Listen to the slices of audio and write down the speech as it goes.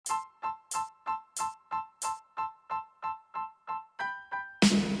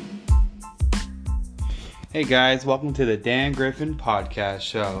Hey guys, welcome to the Dan Griffin Podcast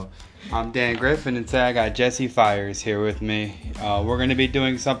Show. I'm Dan Griffin and today I got Jesse Feyers here with me. We're going to be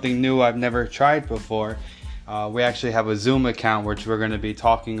doing something new I've never tried before. We actually have a Zoom account which we're going to be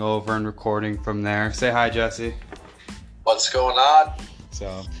talking over and recording from there. Say hi, Jesse. What's going on?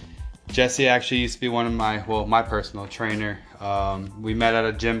 So, Jesse actually used to be one of my personal trainer. We met at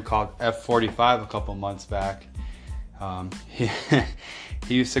a gym called F45 a couple months back.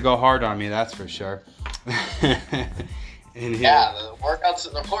 He used to go hard on me, that's for sure. And the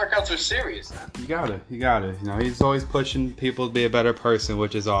workouts are serious. You gotta. You know, he's always pushing people to be a better person,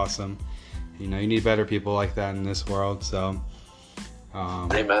 which is awesome. You know, you need better people like that in this world. So,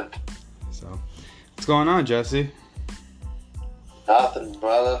 amen. So, what's going on, Jesse? Nothing,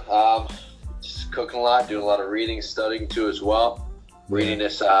 brother. Just cooking a lot, doing a lot of reading, studying too as well. Yeah. Reading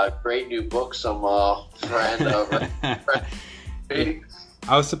this great new book some friend.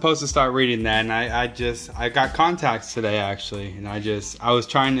 I was supposed to start reading that, and I got contacts today actually, and I was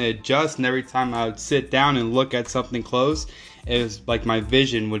trying to adjust, and every time I would sit down and look at something close, it was like my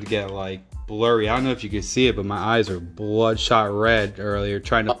vision would get like blurry. I don't know if you could see it, but my eyes were bloodshot red earlier,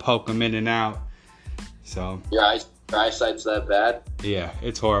 trying to poke them in and out. So Your eyesight's that bad? Yeah,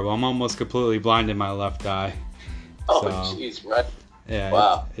 it's horrible. I'm almost completely blind in my left eye. Oh, jeez, right? Yeah,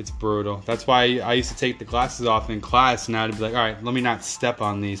 wow. It's brutal. That's why I used to take the glasses off in class, and I'd be like, all right, let me not step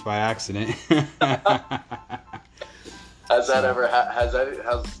on these by accident.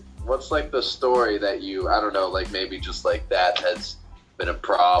 What's like the story that you, I don't know, like maybe just like that has been a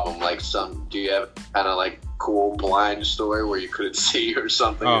problem? Like do you have kind of like cool blind story where you couldn't see or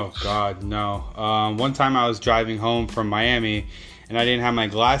something? Oh, God, no. One time I was driving home from Miami, and I didn't have my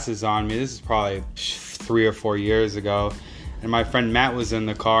glasses on me. This is probably 3 or 4 years ago. And my friend Matt was in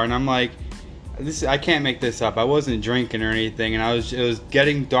the car, and I'm like, I can't make this up. I wasn't drinking or anything, and it was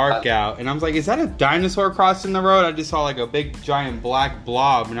getting dark out, and I was like, is that a dinosaur crossing the road? I just saw like a big giant black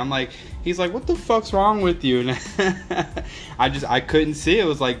blob, and I'm like, he's like, what the fuck's wrong with you? And I couldn't see. It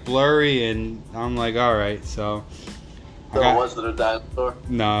was like blurry, and I'm like, all right, so. Was it a dinosaur?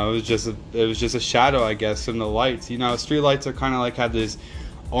 No, it was just a shadow, I guess, from the lights. You know, street lights are kind of like have this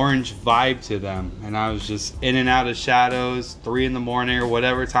orange vibe to them, and I was just in and out of shadows, 3 a.m. or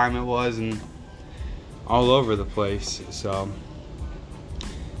whatever time it was, and all over the place. So,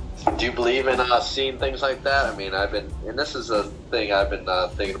 do you believe in seeing things like that? I mean, and this is a thing I've been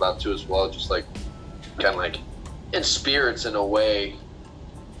thinking about too as well, just like kind of like in spirits in a way,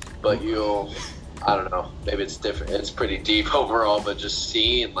 but I don't know, maybe it's different. It's pretty deep overall, but just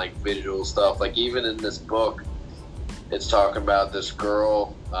seeing like visual stuff, like even in this book, it's talking about this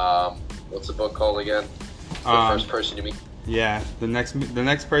girl. What's the book called again? The first person you meet. Yeah, the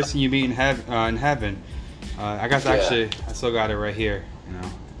next person you meet in heaven. I still got it right here. You know,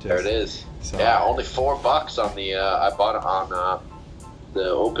 there it is. So. Yeah, only $4 on the. I bought it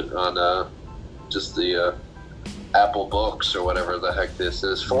on just the Apple Books or whatever the heck this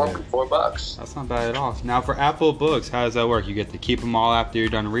is. $4. That's not bad at all. Now for Apple Books, how does that work? You get to keep them all after you're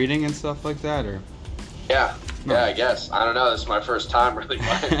done reading and stuff like that, or? Yeah, I guess. I don't know. This is my first time really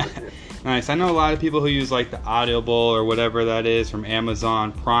buying it. Nice. I know a lot of people who use like the Audible or whatever that is from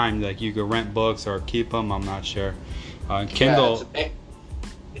Amazon Prime. Like you could rent books or keep them. I'm not sure. Kindle.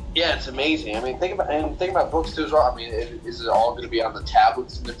 Yeah, it's amazing. I mean, think about books too as well. I mean, is it all going to be on the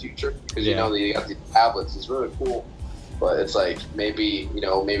tablets in the future? Because you know you got these tablets. It's really cool, but it's like maybe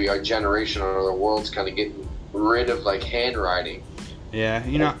our generation or the world's kind of getting rid of like handwriting. Yeah,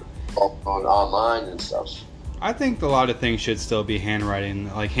 you know. On online and stuff. I think a lot of things should still be handwritten.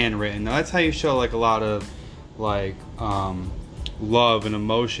 That's how you show like a lot of like love and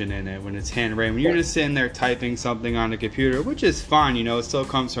emotion in it when it's handwritten. When you're just sitting there typing something on the computer, which is fine, you know, it still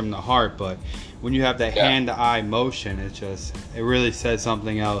comes from the heart, but when you have that hand-to-eye motion, it really says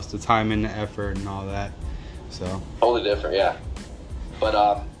something else, the time and the effort and all that. So totally different, yeah. But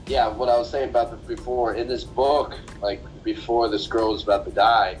what I was saying about this before, in this book, like before this girl was about to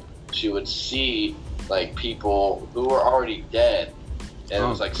die, she would see like people who were already dead, and it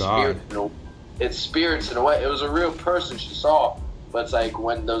was like spirits in a way. It was a real person she saw, but it's like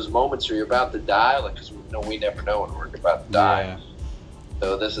when those moments where you're about to die, like because we never know when we're about to die. Yeah.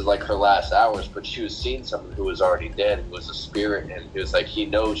 So this is like her last hours, but she was seeing someone who was already dead, who was a spirit, and it was like he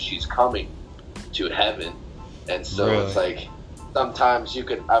knows she's coming to heaven, and so It's like sometimes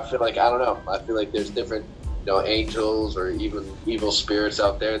I feel like there's different. Angels or even evil spirits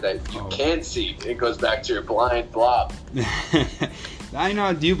out there that you can see. It goes back to your blind blob. I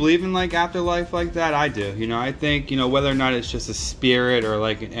know. Do you believe in like afterlife like that? I do. You know, I think whether or not it's just a spirit or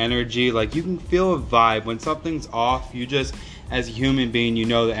like an energy, like you can feel a vibe when something's off. You just, as a human being,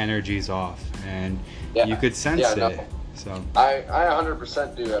 the energy's off, and Yeah. You could sense Yeah, no. it. So I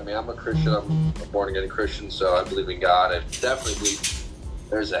 100% do. I mean, I'm a Christian. I'm a born again Christian, so I believe in God. I definitely believe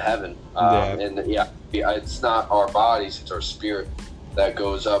there's a heaven. And it's not our bodies; it's our spirit that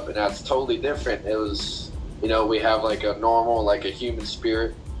goes up, and that's totally different. It was, we have like a normal, like a human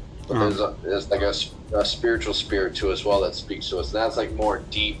spirit, but there's like a spiritual spirit too as well that speaks to us, and that's like more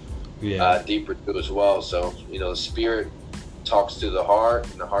deeper too as well. So the spirit talks to the heart,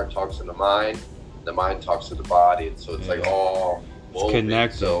 and the heart talks to the mind. The mind talks to the body, and so it's like all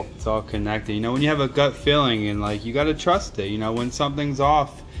connected. So it's all connected. When you have a gut feeling, and like you got to trust it. When something's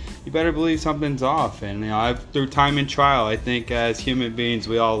off, you better believe something's off. And through time and trial, I think as human beings,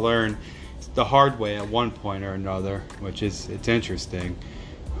 we all learn the hard way at one point or another, which it's interesting.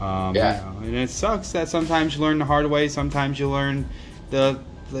 And it sucks that sometimes you learn the hard way, sometimes you learn the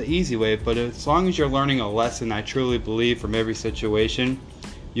easy way. But as long as you're learning a lesson, I truly believe from every situation,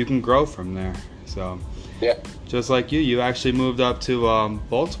 you can grow from there. So, just like you actually moved up to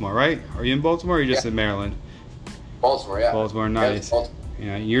Baltimore, right? Are you in Baltimore or are you just in Maryland? Baltimore, yeah. Baltimore, nice.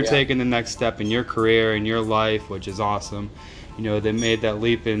 Yeah, you're taking the next step in your career and your life, which is awesome. They made that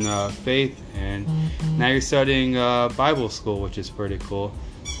leap in faith, and now you're studying Bible school, which is pretty cool.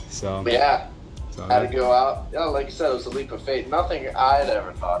 So I had to go out. Like you said, it was a leap of faith. Nothing I'd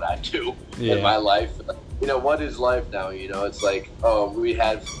ever thought I'd do in my life. What is life now? It's like, we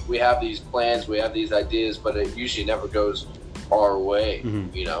have these plans, we have these ideas, but it usually never goes our way.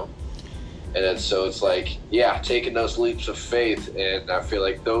 And it's like, taking those leaps of faith, and I feel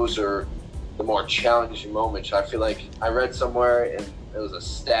like those are the more challenging moments. I feel like I read somewhere, and it was a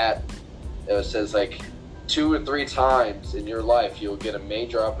stat that says like 2 or 3 times in your life you'll get a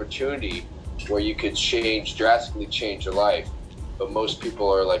major opportunity where you could drastically change your life, but most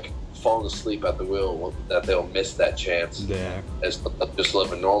people are like falling asleep at the wheel, that they'll miss that chance. Just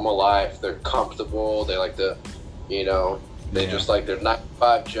live a normal life. They're comfortable. They like to, they just like their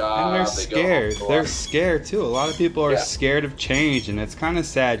 9-to-5 job. And they're scared. They're scared too. A lot of people are scared of change, and it's kind of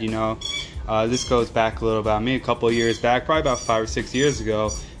sad. This goes back a little about me. A couple of years back, probably about 5 or 6 years ago.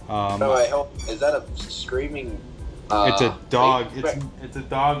 Is that a screaming? It's a dog. It's a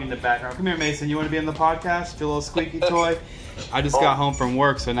dog in the background. Come here, Mason. You want to be in the podcast? Your little squeaky toy. I just got home from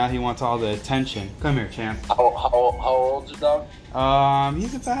work, so now he wants all the attention. Come here, champ. How old's the dog?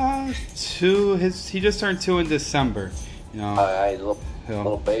 He's about 2. He just turned 2 in December. Little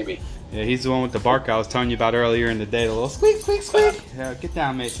baby. Yeah, he's the one with the bark I was telling you about earlier in the day. The little squeak, squeak, squeak. Yeah, get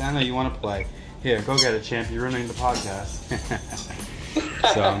down, Mason. I know you want to play. Here, go get it, champ. You're ruining the podcast.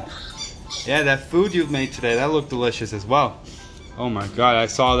 So, that food you made today, that looked delicious as well. Oh my God, I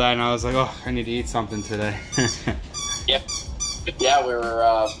saw that and I was like, I need to eat something today. Yeah, we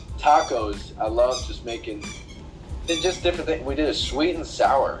were tacos. I love just making just different things. We did a sweet and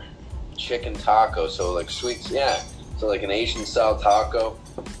sour chicken taco. So like sweet, so like an Asian style taco.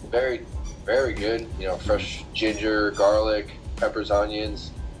 Very, very good. Fresh ginger, garlic, peppers,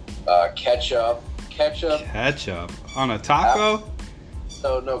 onions, ketchup on a taco.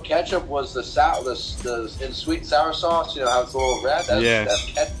 No, ketchup was the in sweet and sour sauce. How it's a little red. That's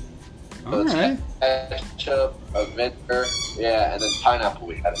ketchup. All right. Ketchup, vinegar, and then pineapple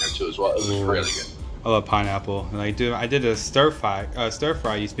we had in there too as well. It was really good. I love pineapple. And I did a stir fry. Stir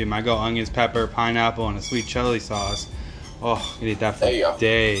fry used to be my go. Onions, pepper, pineapple, and a sweet chili sauce. Oh, I could eat that for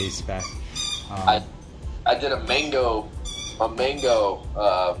days back. I did a mango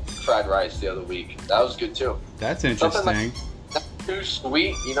fried rice the other week. That was good too. That's interesting. Not too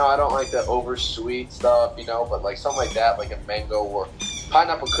sweet, I don't like the over sweet stuff, but like something like that, like a mango or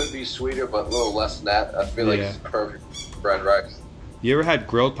pineapple could be sweeter, but a little less than that. I feel like it's perfect fried rice. You ever had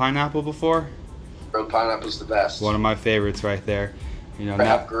grilled pineapple before? Grilled pineapple's the best. One of my favorites right there.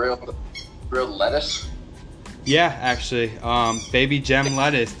 Have grilled lettuce? Yeah, actually, Baby Gem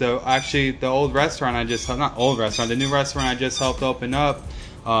lettuce. The old restaurant the new restaurant I just helped open up.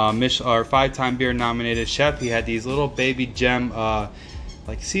 Our 5-time beer nominated chef. He had these little Baby Gem,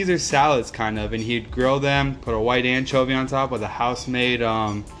 like Caesar salads kind of, and he'd grill them, put a white anchovy on top with a house-made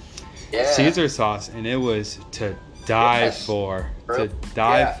Caesar sauce, and it was to die for. To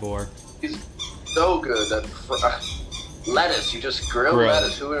die for. It's so good. That lettuce, you just grill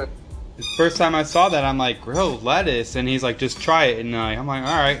lettuce. The first time I saw that, I'm like, grilled lettuce? And he's like, just try it. And I'm like,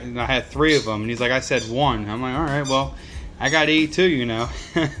 all right. And I had 3 of them. And he's like, I said 1. I'm like, all right, well, I got to eat too,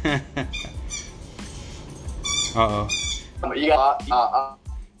 Uh-oh.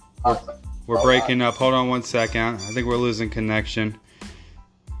 We're breaking up. Hold on 1 second. I think we're losing connection.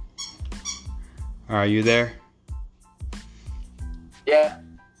 Are you there? Yeah.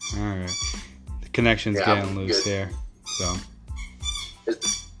 All right. The connection's getting loose here. So.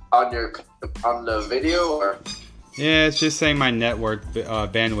 on the video, or? Yeah, it's just saying my network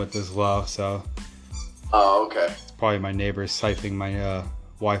bandwidth is low, so. Oh, okay. It's probably my neighbors siphoning my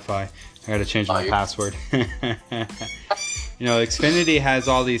Wi-Fi. I gotta change my password. You know, Xfinity has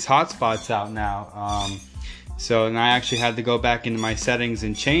all these hotspots out now. So, and I actually had to go back into my settings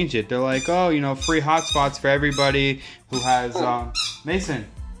and change it. They're like, oh, you know, free hotspots for everybody who has, Mason,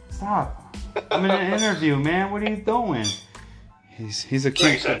 stop. I'm in an interview, man. What are you doing? He's a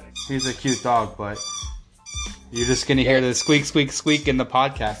cute dog, but you're just gonna hear the squeak, squeak, squeak in the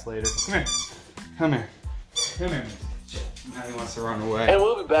podcast later. Come here. Now he wants to run away. And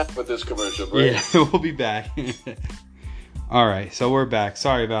we'll be back with this commercial break. Yeah, we'll be back. All right, so we're back.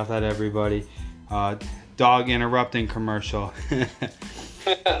 Sorry about that, everybody. Dog interrupting commercial.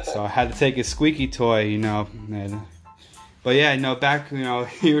 So I had to take his squeaky toy, you know. But yeah, you know, back, you know,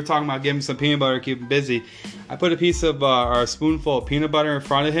 you were talking about giving some peanut butter, keep him busy. I put a piece of, or a spoonful of peanut butter in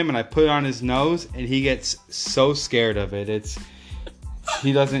front of him, and I put it on his nose, and he gets so scared of it.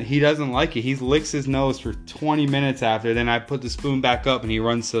 He doesn't like it. He licks his nose for 20 minutes after. Then I put the spoon back up, and he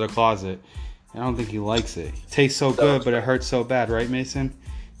runs to the closet. I don't think he likes it. It tastes so good, but it hurts so bad, right, Mason?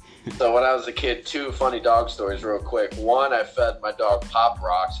 So when I was a kid, 2 funny dog stories real quick. One, I fed my dog Pop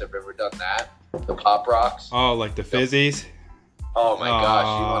Rocks. Have you ever done that? The Pop Rocks? Oh, like the fizzies? Oh my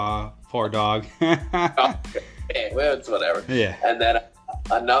gosh. Poor dog. It's whatever. Yeah. And then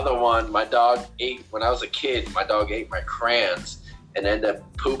another one, my dog ate, when I was a kid, my dog ate my crayons and ended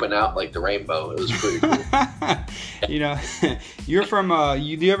up pooping out like the rainbow. It was pretty cool. You know, you're from,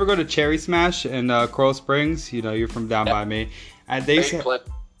 do you ever go to Cherry Smash in Coral Springs? You know, you're from down by me. And they said,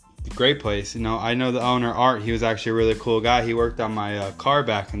 great place. You know, I know the owner, Art. He was actually a really cool guy. He worked on my car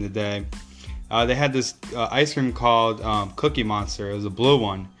back in the day. They had this ice cream called Cookie Monster. It was a blue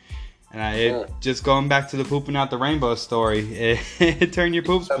one. And just going back to the pooping out the rainbow story, it turned your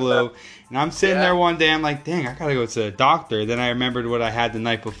poops blue. And I'm sitting there one day, I'm like, dang, I gotta go to the doctor. Then I remembered what I had the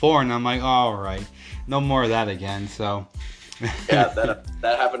night before, and I'm like, all right, no more of that again. So. Yeah, that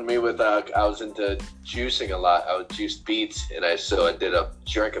happened to me with I was into juicing a lot. I would juice beets, and I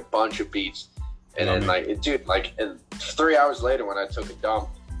drank a bunch of beets, and then and 3 hours later when I took a dump,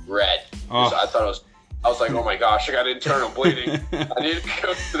 red. Oh. So I was like, oh my gosh, I got internal bleeding. I need to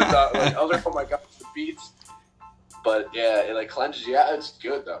go to the doctor. I was like, oh my gosh, the beets. But yeah, it cleanses you. Yeah, it's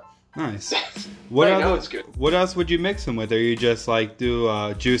good though. Nice. It's good. What else would you mix them with? Or you just do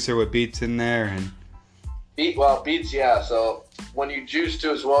a juicer with beets in there and? Beets, yeah. So when you juice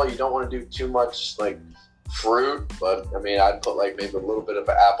too as well, you don't want to do too much fruit. But I mean, I'd put maybe a little bit of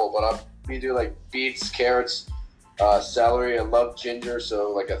an apple. But we do beets, carrots, celery. I love ginger, so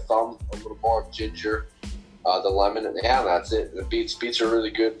a little more of ginger. The lemon, and that's it. The beets are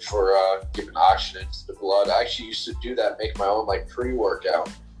really good for giving oxygen to the blood. I actually used to do that, make my own pre-workout,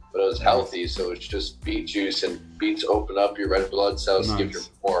 but it was healthy. So it's just beet juice, and beets open up your red blood cells to give you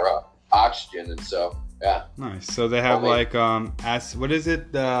more oxygen, and so. Yeah. Nice. So they have acid. What is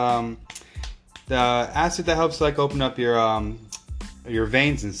it? The acid that helps open up your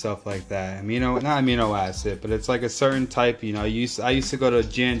veins and stuff like that. Not amino acid, but it's a certain type. You know, I used to go to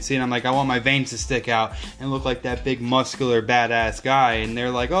GNC, and I'm like, I want my veins to stick out and look like that big muscular badass guy. And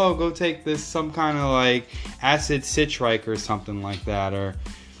they're like, oh, go take this some kind of acid citrate or something like that, or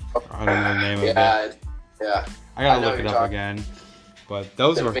I don't know the name of it. Yeah. I gotta look it up again. But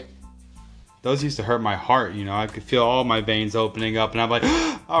those used to hurt my heart, you know. I could feel all my veins opening up, and I'm like,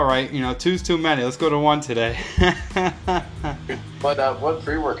 all right, 2's too many. Let's go to 1 today. But what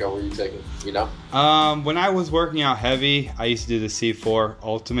pre-workout were you taking, When I was working out heavy, I used to do the C4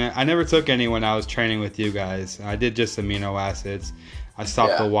 Ultimate. I never took any when I was training with you guys. I did just amino acids. I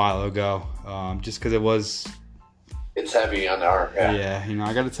stopped a while ago, just because it's heavy on the heart. Yeah,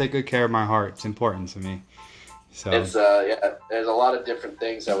 I got to take good care of my heart. It's important to me. So it's there's a lot of different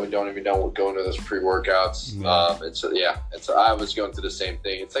things that we don't even know what go into those pre-workouts. I was going through the same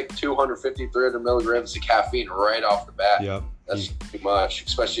thing. It's 250, 300 milligrams of caffeine right off the bat. Yep. That's too much,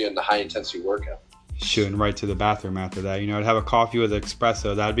 especially in the high intensity workout. Shooting right to the bathroom after that. I'd have a coffee with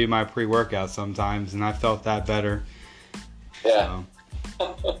espresso. That'd be my pre-workout sometimes, and I felt that better. Yeah.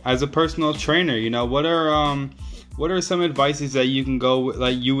 So, as a personal trainer, what are some advices that you can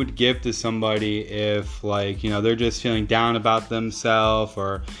you would give to somebody if they're just feeling down about themselves,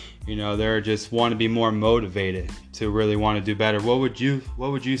 or they're just want to be more motivated to really want to do better? What would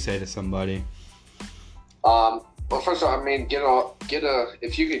you say to somebody? Well, first of all,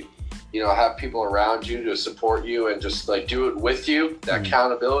 if you could have people around you to support you and just do it with you, that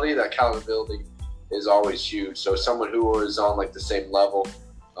accountability is always huge. So someone who is on the same level,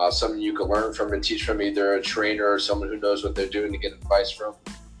 someone you can learn from and teach from, either a trainer or someone who knows what they're doing to get advice from.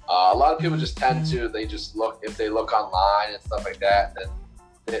 A lot of people just tend to, they just look, if they look online and stuff like that, then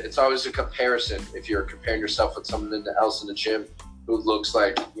it's always a comparison. If you're comparing yourself with someone else in the gym who looks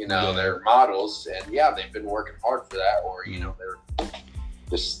like, they're models, and they've been working hard for that, or, they're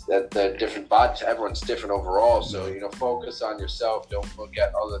just that different bodies. Everyone's different overall. So, focus on yourself. Don't look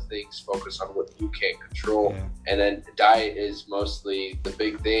at other things. Focus on what you can control. Yeah. And then diet is mostly the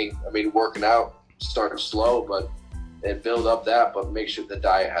big thing. I mean, working out, start slow, and build up that, but make sure the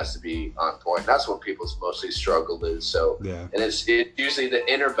diet has to be on point. That's what people's mostly struggle is. So, and it's usually the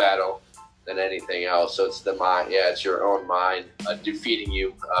inner battle than anything else. So it's the mind. It's your own mind defeating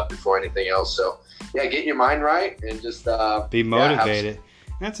you before anything else. So get your mind right and just be motivated.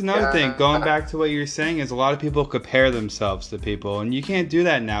 That's another thing. Going back to what you're saying is a lot of people compare themselves to people, and you can't do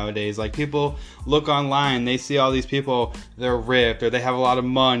that nowadays. Like, people look online, they see all these people, they're ripped, or they have a lot of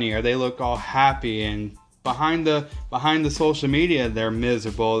money, or they look all happy, and behind the social media, they're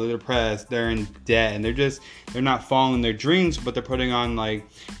miserable, they're depressed, they're in debt, and they're not following their dreams, but they're putting on like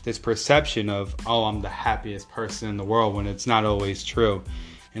this perception of, oh, I'm the happiest person in the world, when it's not always true.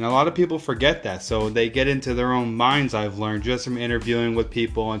 And a lot of people forget that, so they get into their own minds, I've learned, just from interviewing with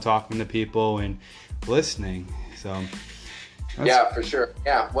people and talking to people and listening. So for sure.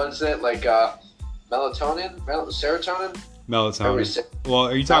 What is it, like serotonin? Melatonin. Well,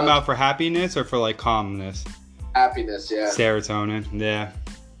 are you talking about for happiness or for like calmness? Happiness, Serotonin,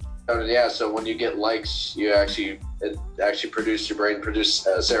 so when you get likes, it actually produce, your brain produce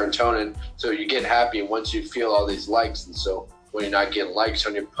serotonin, so you get happy. And once you feel all these likes, and so when you're not getting likes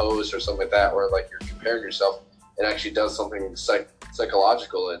on your post or something like that, or like you're comparing yourself, it actually does something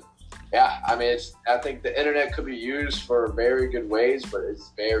psychological. And I think the internet could be used for very good ways, but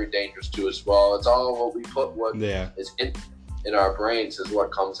it's very dangerous too as well. It's all what we put, is in our brains is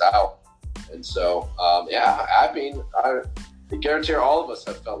what comes out. And so, I guarantee all of us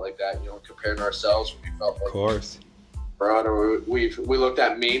have felt like that, comparing ourselves when we felt like, of course. We looked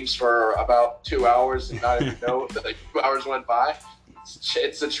at memes for about 2 hours and not even know that 2 hours went by.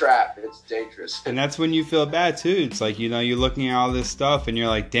 It's a trap. It's dangerous. And that's when you feel bad too. It's like, you're looking at all this stuff and you're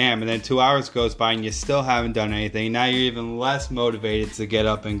like, damn, and then 2 hours goes by and you still haven't done anything. Now you're even less motivated to get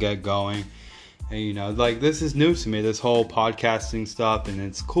up and get going. And like, this is new to me, this whole podcasting stuff, and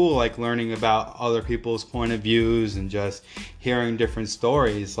it's cool, like, learning about other people's point of views and just hearing different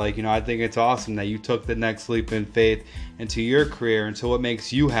stories. Like, I think it's awesome that you took the next leap in faith into your career, into what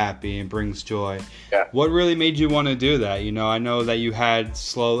makes you happy and brings joy. Yeah. What really made you want to do that? I know that you had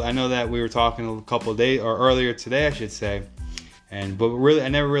I know that we were talking a couple of days, or earlier today, I should say, but really, I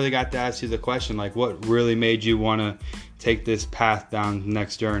never really got to ask you the question, like, what really made you want to take this path down the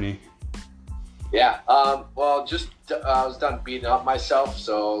next journey? I was done beating up myself.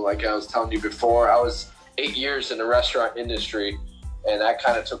 So like I was telling you before, I was 8 years in the restaurant industry, and that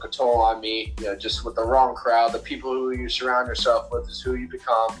kind of took a toll on me, just with the wrong crowd. The people who you surround yourself with is who you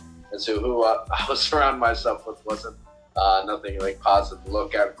become. And so who I was surrounding myself with wasn't nothing like positive to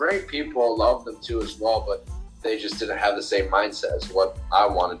look at. Great people, love them too as well, but they just didn't have the same mindset as what I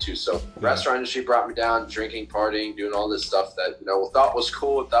wanted to. So restaurant industry brought me down, drinking, partying, doing all this stuff that, thought was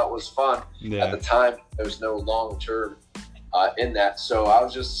cool, thought was fun. At the time, there was no long-term in that. So I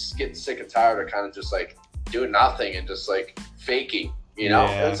was just getting sick and tired of kind of just like doing nothing and just like faking,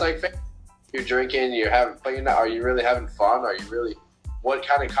 It's like you're drinking, you're having fun, are you really having fun? What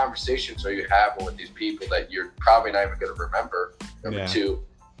kind of conversations are you having with these people that you're probably not even going to remember? Number two.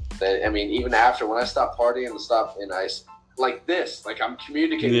 Even after, when I stopped partying and I like this, like I'm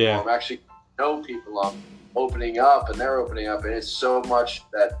communicating more, I'm actually know people, I'm opening up and they're opening up, and it's so much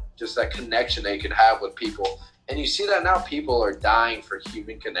that just that connection that you can have with people. And you see that now people are dying for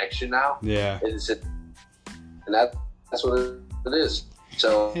human connection now. Yeah. And that's what it is.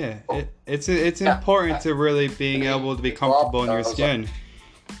 So it's important to really being able to be comfortable in your skin.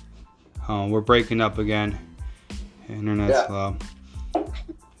 We're breaking up again. Internet's slow.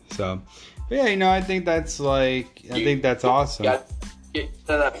 So, I think that's awesome.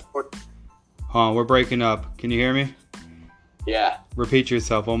 We're breaking up. Can you hear me? Yeah. Repeat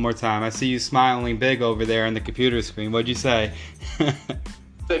yourself one more time. I see you smiling big over there on the computer screen. What'd you say?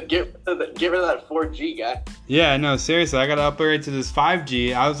 Get rid of that 4G, guy. Yeah, no, seriously. I got to upgrade to this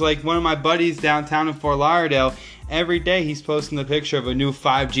 5G. I was like, one of my buddies downtown in Fort Lauderdale, every day he's posting the picture of a new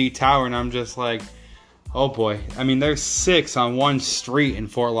 5G tower, and I'm just like, oh boy. There's 6 on one street in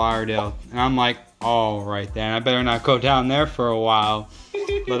Fort Lauderdale. And I'm like, all right then. I better not go down there for a while.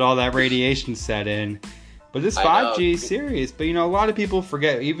 Let all that radiation set in. But this 5G is serious. But, a lot of people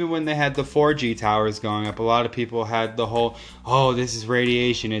forget, even when they had the 4G towers going up, a lot of people had the whole, oh, this is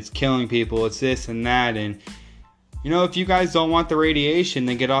radiation. It's killing people. It's this and that. And if you guys don't want the radiation,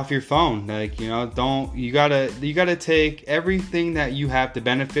 then get off your phone. Like, you gotta take everything that you have to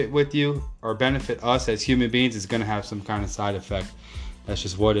benefit with you or benefit us as human beings is gonna have some kind of side effect. That's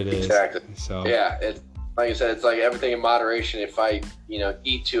just what it is. Exactly. So yeah, it's like you said, it's like everything in moderation. If I,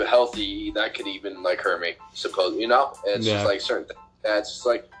 eat too healthy, that could even like hurt me. Suppose it's just like certain things. Yeah, it's just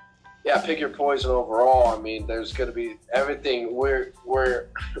like, pick your poison overall. I mean, there's gonna be everything. We're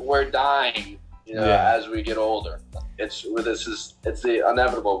dying. As we get older, it's the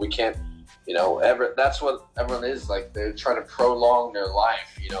inevitable. We can't, that's what everyone is like. They're trying to prolong their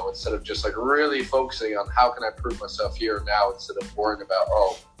life, instead of just like really focusing on how can I prove myself here and now, instead of worrying about,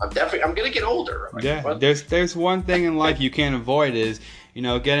 I'm gonna get older. Like, there's one thing in life you can't avoid is,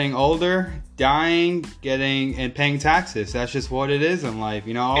 getting older, dying, and paying taxes. That's just what it is in life.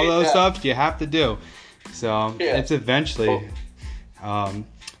 All those stuff you have to do. So it's eventually.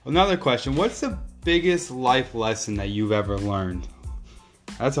 Another question, what's the biggest life lesson that you've ever learned?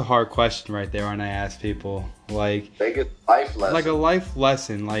 That's a hard question right there when I ask people. Like, biggest life lesson. Like a life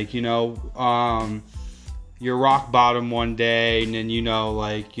lesson. Like, you're rock bottom one day and then,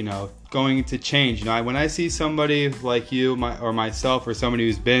 going to change. When I see somebody like you or myself or somebody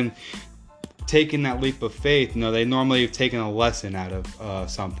who's been taking that leap of faith, they normally have taken a lesson out of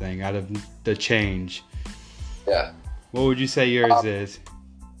something, out of the change. Yeah. What would you say yours is?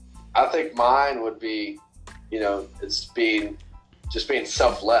 I think mine would be, it's being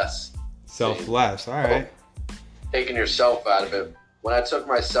selfless. Selfless, all right. Taking yourself out of it. When I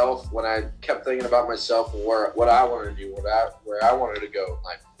kept thinking about myself and what I wanted to do, where I wanted to go,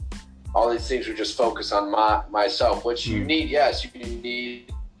 like all these things were just focused on myself, which you need. Yes, you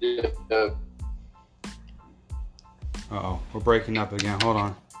need. We're breaking up again. Hold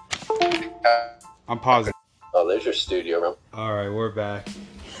on. I'm pausing. Oh, there's your studio room. All right, we're back.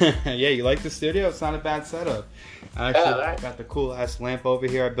 Yeah, you like the studio? It's not a bad setup. I actually got the cool ass lamp over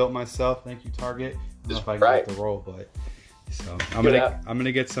here I built myself. Thank you, Target. I don't know if I can get the roll, but so I'm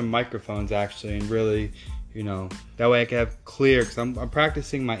gonna get some microphones actually, and really, that way I can have clear, because I'm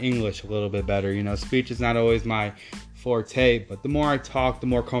practicing my English a little bit better. Speech is not always my forte, but the more I talk, the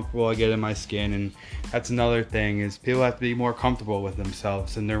more comfortable I get in my skin, and that's another thing is people have to be more comfortable with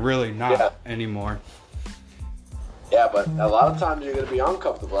themselves, and they're really not anymore. Yeah, but a lot of times you're going to be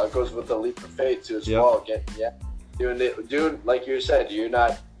uncomfortable. That goes with the leap of faith too as well. Doing like you said, you're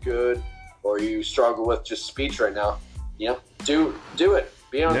not good or you struggle with just speech right now. Do it.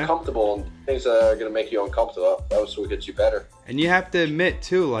 Be uncomfortable and things that are going to make you uncomfortable. That's what gets you better. And you have to admit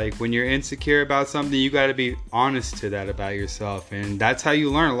too, like when you're insecure about something, you got to be honest to that about yourself, and that's how you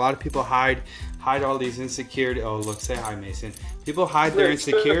learn. A lot of people hide all these insecurities. Oh, look, say hi, Mason. People hide their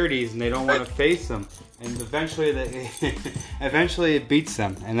insecurities and they don't want to face them. And eventually it beats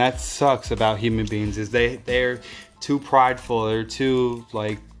them. And that sucks about human beings is they're too prideful. They're too,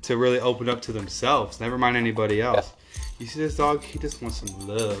 to really open up to themselves. Never mind anybody else. You see this dog? He just wants some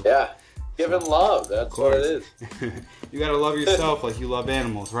love. Yeah. Give him love. That's what it is. You got to love yourself like you love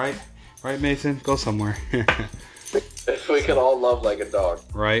animals, right? Right, Mason? Go somewhere. If we could all love like a dog.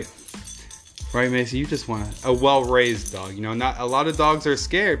 Right. Right, Mason, you just want a well-raised dog. Not a lot of dogs are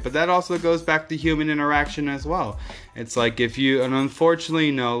scared, but that also goes back to human interaction as well. It's like and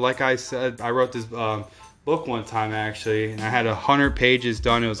unfortunately, like I said, I wrote this book one time actually, and I had 100 pages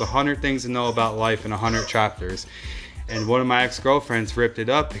done. It was 100 things to know about life in 100 chapters. And one of my ex-girlfriends ripped it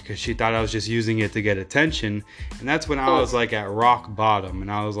up because she thought I was just using it to get attention. And that's when I was like at rock bottom,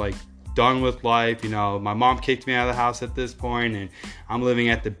 and I was like, done with life. My mom kicked me out of the house at this point, and I'm living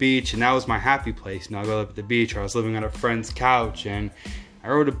at the beach, and that was my happy place. I go up at the beach, or I was living on a friend's couch, and I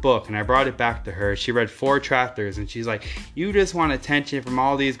wrote a book, and I brought it back to her. She read 4 chapters, and she's like, you just want attention from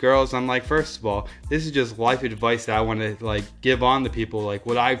all these girls. I'm like, first of all, this is just life advice that I want to give on to people,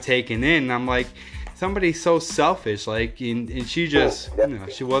 what I've taken in. And I'm like, somebody's so selfish, and she just,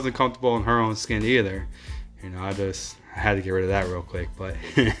 she wasn't comfortable in her own skin either. I had to get rid of that real quick, but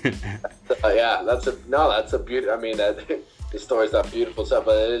that's a beautiful. I mean, the story's not beautiful stuff,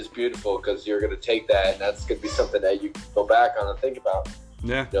 but it is beautiful because you're going to take that, and that's going to be something that you can go back on and think about.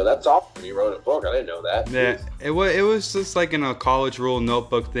 Yeah, that's awesome. You wrote a book. I didn't know that. Yeah, it was just like in a college rule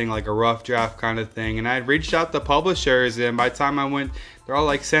notebook thing, like a rough draft kind of thing. And I had reached out to publishers, and by the time I went, they're all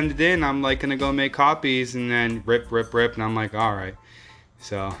like, send it in. I'm like gonna go make copies, and then rip, and I'm like, all right,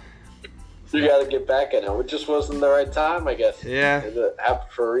 so. You got to get back at it. It just wasn't the right time, I guess. Yeah. It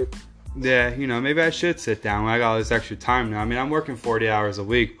happened for a reason. Yeah, maybe I should sit down when I got all this extra time now. I mean, I'm working 40 hours a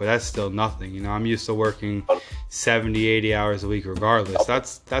week, but that's still nothing. I'm used to working 70, 80 hours a week regardless.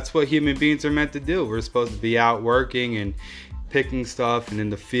 That's what human beings are meant to do. We're supposed to be out working and picking stuff and in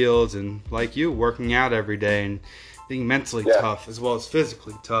the fields, and like you, working out every day and being mentally tough as well as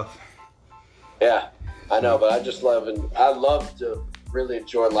physically tough. Yeah, I know, but I love to really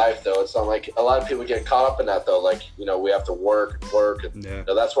enjoy life, though. It's not like a lot of people get caught up in that, though. Like, we have to work, and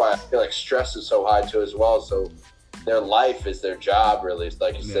that's why I feel like stress is so high too as well. So their life is their job, really. It's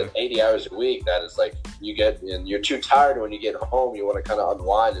like you said, 80 hours a week. That is like and you're too tired when you get home. You want to kind of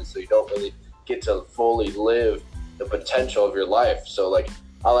unwind, and so you don't really get to fully live the potential of your life. So, like,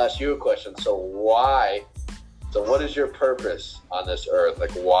 I'll ask you a question. So what is your purpose on this earth?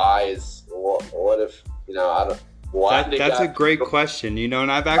 Like, what if, I don't. That's a great question,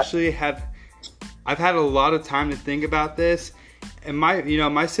 and I've had a lot of time to think about this. And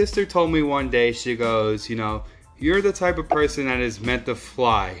my sister told me one day, she goes, you're the type of person that is meant to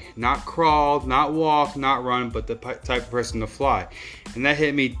fly, not crawl, not walk, not run, but the type of person to fly. And that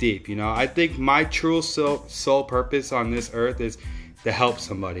hit me deep. I think my true soul purpose on this earth is to help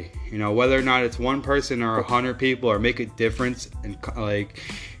somebody, whether or not it's one person or 100 people, or make a difference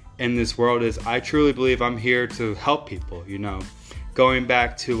in this world. I truly believe I'm here to help people. Going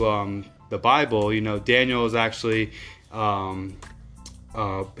back to the Bible, Daniel is actually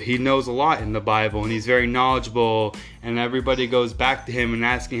he knows a lot in the Bible, and he's very knowledgeable, and everybody goes back to him and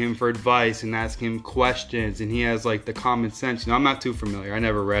asking him for advice and asking him questions, and he has like the common sense. I'm not too familiar, I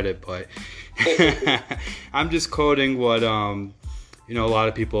never read it, but I'm just quoting what a lot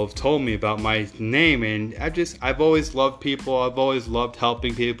of people have told me about my name. And I've always loved people. I've always loved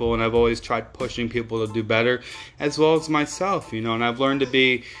helping people, and I've always tried pushing people to do better, as well as myself, and I've learned to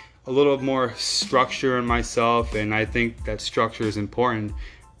be a little more structure in myself, and I think that structure is important.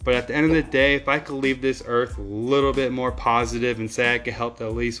 But at the end of the day, if I could leave this earth a little bit more positive and say I could help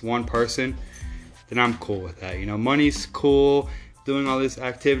at least one person, then I'm cool with that. Money's cool, doing all these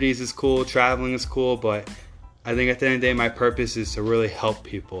activities is cool, traveling is cool, but I think at the end of the day, my purpose is to really help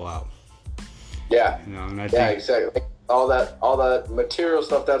people out. Yeah. And I think, exactly. All that material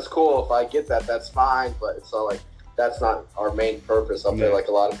stuff, that's cool. If I get that, that's fine. But it's not like that's not our main purpose. I feel like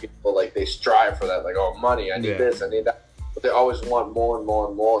a lot of people, like, they strive for that. Like, money, I need this, I need that. But they always want more and more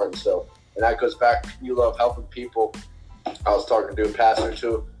and more. And that goes back, you love helping people. I was talking to a pastor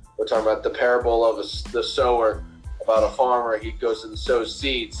too. We're talking about the parable of the sower, about a farmer. He goes and sows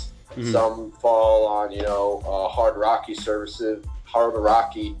seeds. Mm-hmm. Some fall on, hard rocky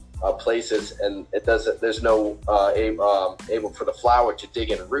places, and it doesn't. There's no able for the flower to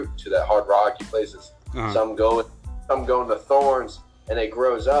dig and root to that hard rocky places. Uh-huh. Some go into thorns, and it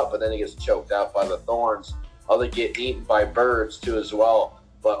grows up, but then it gets choked out by the thorns. Other get eaten by birds too as well.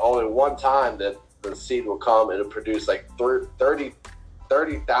 But only one time that the seed will come, and it'll produce like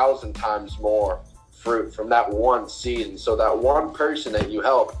 30,000 times more fruit from that one seed. And so that one person that you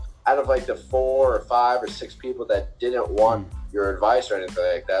help, out of like the 4 or 5 or 6 people that didn't want your advice or anything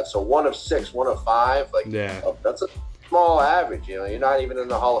like that. So 1 of 6, 1 of 5, that's a small average. You're not even in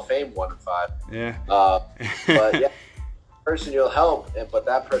the Hall of Fame 1 of 5. Yeah. But person you'll help, but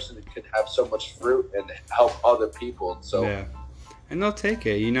that person could have so much fruit and help other people. So and they'll take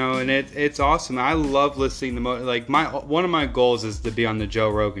it, and it's awesome. I love listening to one of my goals is to be on the Joe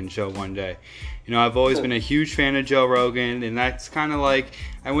Rogan show one day. I've always been a huge fan of Joe Rogan, and that's kind of like,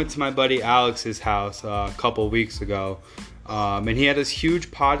 I went to my buddy Alex's house a couple weeks ago, and he had this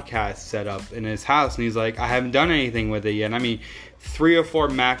huge podcast set up in his house, and he's like, I haven't done anything with it yet. I mean, 3 or 4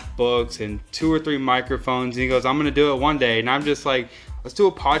 MacBooks and 2 or 3 microphones, and he goes, I'm going to do it one day. And I'm just like, let's do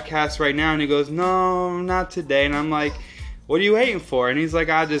a podcast right now. And he goes, no, not today. And I'm like, what are you waiting for? And he's like,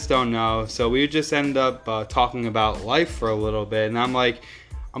 I just don't know. So we just end up talking about life for a little bit, and I'm like,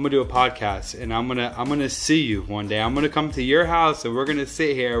 I'm gonna do a podcast, and I'm gonna see you one day. I'm gonna come to your house, and we're gonna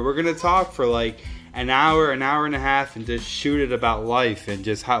sit here. We're gonna talk for like an hour and a half, and just shoot it about life and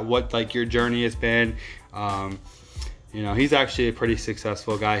just what your journey has been. He's actually a pretty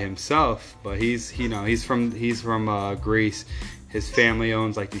successful guy himself, but he's from Greece. His family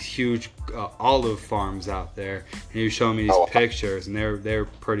owns like these huge olive farms out there, and he was showing me these pictures, and they're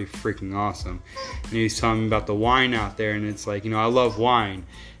pretty freaking awesome. And he's telling me about the wine out there, and it's like, I love wine.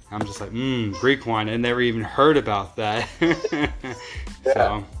 I'm just like, Greek wine. I never even heard about that.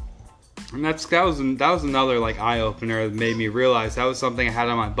 So, and that was another like eye opener that made me realize that was something I had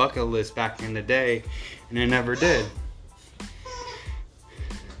on my bucket list back in the day, and I never did.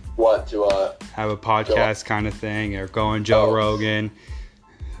 What, to have a podcast kind of thing, or go on Joe Rogan.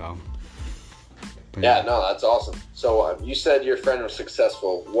 So, that's awesome. So you said your friend was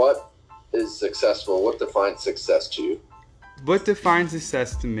successful. What is successful? What defines success to you? What defines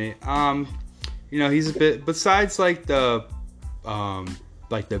success to me? He's a bit, besides like the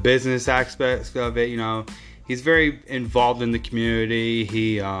business aspects of it. he's very involved in the community.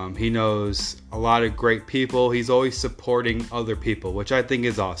 He knows a lot of great people. He's always supporting other people, which I think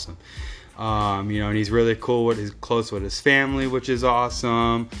is awesome. And he's really cool close with his family, which is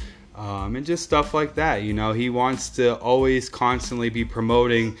awesome. And just stuff like that. He wants to always constantly be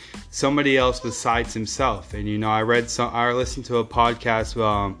promoting somebody else besides himself. And I listened to a podcast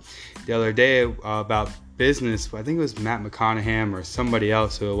the other day about business. I think it was Matt McConaughey or somebody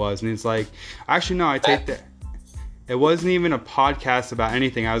else who it was, and it's like, actually no, I take that. It wasn't even a podcast about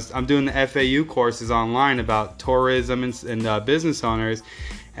anything. I'm doing the FAU courses online about tourism and business owners.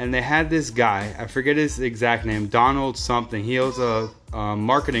 And they had this guy, I forget his exact name, Donald something. He owns a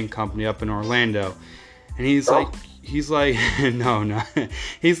marketing company up in Orlando. And he's like, no.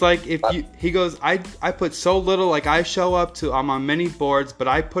 He's like, he goes, I put so little, like I'm on many boards, but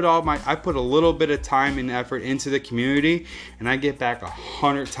I put a little bit of time and effort into the community, and I get back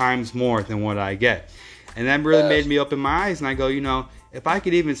 100 times more than what I get. And that really made me open my eyes, and I go, if I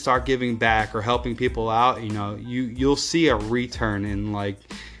could even start giving back or helping people out, you'll see a return in like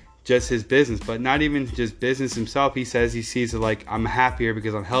just his business, but not even just business himself. He says he sees it like, I'm happier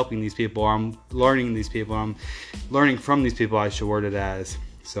because I'm helping these people, I'm learning from these people, I should word it as.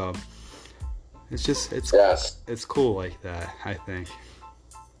 So it's cool like that, I think.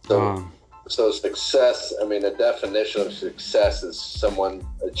 So success, the definition of success is someone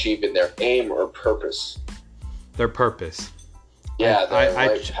achieving their aim or purpose. Their purpose. Yeah,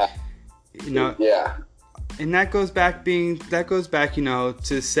 yeah. And that goes back,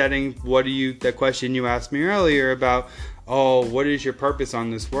 to setting that question you asked me earlier about, what is your purpose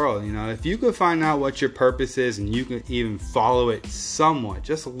on this world? If you could find out what your purpose is and you can even follow it somewhat,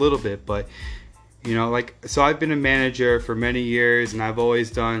 just a little bit, but so I've been a manager for many years, and I've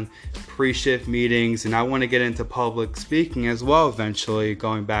always done pre-shift meetings, and I want to get into public speaking as well eventually,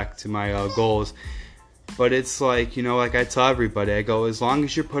 going back to my goals. But it's like, like I tell everybody, I go, as long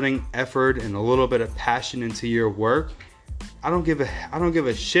as you're putting effort and a little bit of passion into your work, I don't give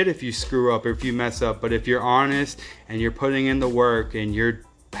a shit if you screw up or if you mess up. But if you're honest and you're putting in the work and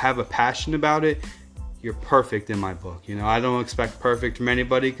have a passion about it, you're perfect in my book. I don't expect perfect from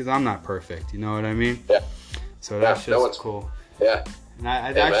anybody because I'm not perfect. You know what I mean? Yeah. So that's just cool. Yeah. And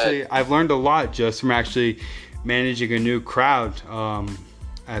I've learned a lot just from actually managing a new crowd.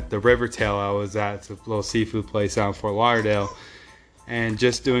 At the Rivertail I was at, it's a little seafood place out in Fort Lauderdale, and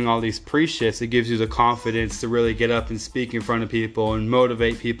just doing all these pre-shifts, it gives you the confidence to really get up and speak in front of people and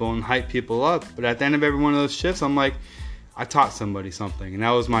motivate people and hype people up. But at the end of every one of those shifts, I'm like, I taught somebody something, and that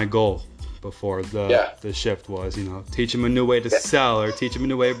was my goal before the shift was, teach them a new way to sell, or teach them a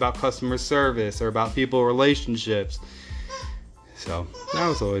new way about customer service or about people relationships. So that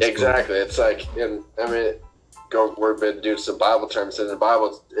was always exactly cool. It's like, we've been doing some Bible terms. In the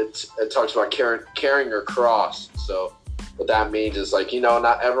Bible, it talks about carrying your cross. So what that means is like,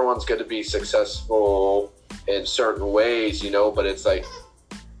 not everyone's going to be successful in certain ways, but it's like,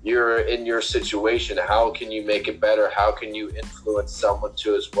 you're in your situation. How can you make it better? How can you influence someone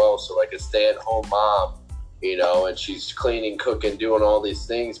too as well? So like a stay-at-home mom, and she's cleaning, cooking, doing all these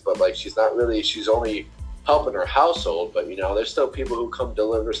things, but like she's only helping her household, but there's still people who come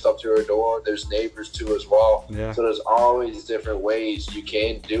deliver stuff to her door. There's neighbors too as well. Yeah. So there's always different ways you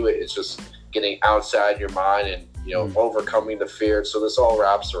can do it. It's just getting outside your mind and overcoming the fear. So this all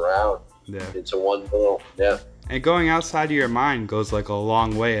wraps around into one little And going outside of your mind goes like a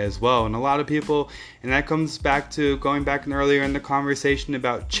long way as well. And a lot of people, and that comes back to going back earlier in the conversation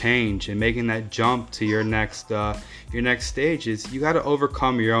about change and making that jump to your next stage, is you got to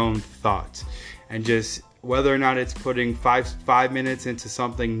overcome your own thoughts. And just whether or not it's putting five minutes into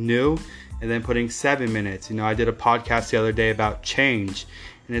something new and then putting 7 minutes. I did a podcast the other day about change.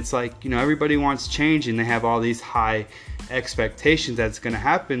 And it's like, everybody wants change and they have all these high expectations that's going to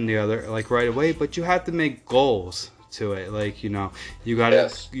happen right away. But you have to make goals to it. Like, you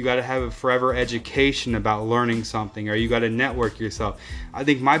gotta have a forever education about learning something, or you gotta network yourself. I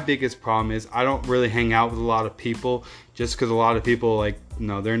think my biggest problem is I don't really hang out with a lot of people, just because a lot of people,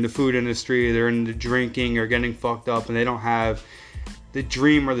 they're in the food industry, they're into drinking or getting fucked up, and they don't have the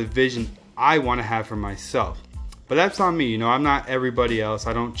dream or the vision I want to have for myself. But that's on me. I'm not everybody else.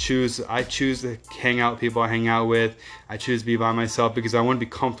 I choose to hang out with people I hang out with. I choose to be by myself because I want to be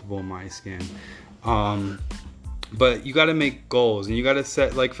comfortable in my skin. But you got to make goals, and you got to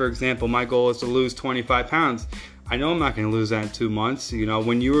set, like, for example, my goal is to lose 25 pounds. I know I'm not going to lose that in 2 months.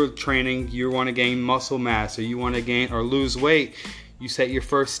 When you were training, you want to gain muscle mass, or you want to gain or lose weight, you set your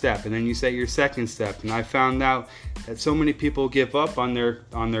first step, and then you set your second step. And I found out that so many people give up on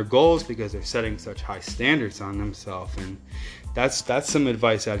their goals because they're setting such high standards on themselves. And that's some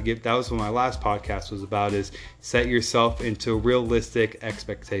advice I'd give. That was what my last podcast was about, is set yourself into realistic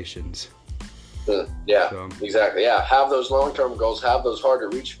expectations. Yeah, so, exactly. Yeah, have those long-term goals, have those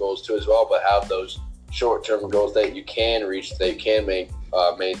hard-to-reach goals too as well, but have those short-term goals that you can reach, that you can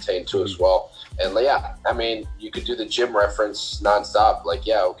maintain too as well. And yeah, I mean, you could do the gym reference nonstop. Like,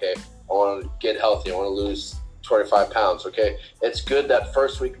 yeah, okay, I want to get healthy. I want to lose 25 pounds. Okay, it's good that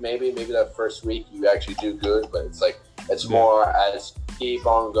first week, maybe that first week you actually do good, but it's like, it's more as keep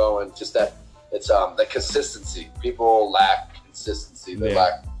on going. Just that it's the consistency. People lack consistency. They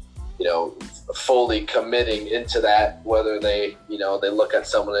lack, fully committing into that. Whether they look at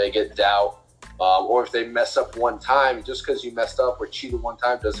someone and they get doubt, or if they mess up one time, just because you messed up or cheated one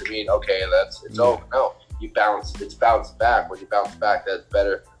time doesn't mean okay, it's over. No, you bounce. It's bounced back. When you bounce back, that's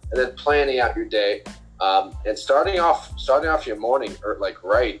better. And then planning out your day, and starting off your morning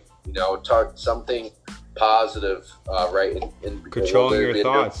right. Talk something positive, right? In controlling your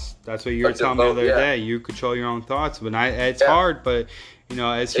thoughts. That's what you were telling me the other day. You control your own thoughts, but it's hard. But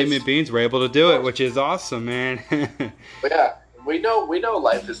as human beings, we're able to do it, which is awesome, man. Yeah, we know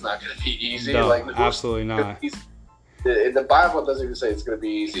life is not going to be easy. No, absolutely not. The Bible doesn't even say it's going to be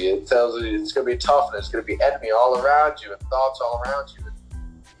easy. It tells you it's going to be tough, and it's going to be enemy all around you and thoughts all around you.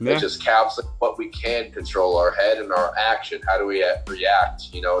 It just counts like what we can control: our head and our action. How do we react?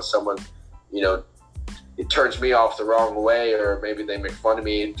 Someone, it turns me off the wrong way, or maybe they make fun of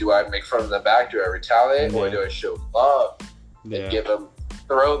me. Do I make fun of them back? Do I retaliate, or do I show love and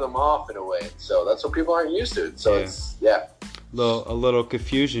throw them off in a way? So that's what people aren't used to. So it's a little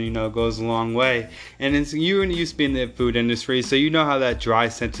confusion, goes a long way. And it's, you used to be in the food industry, so you know how that dry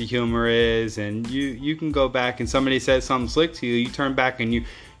sense of humor is, and you can go back and somebody says something slick to you, you turn back and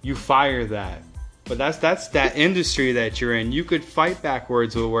you fire that. But that's that industry that you're in. You could fight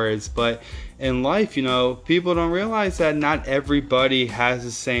backwards with words, but in life, people don't realize that not everybody has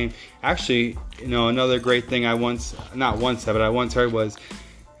the same. Actually, another great thing I once heard was,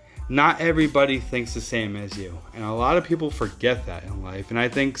 not everybody thinks the same as you. And a lot of people forget that in life. And I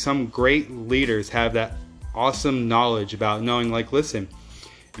think some great leaders have that awesome knowledge about knowing, like, listen,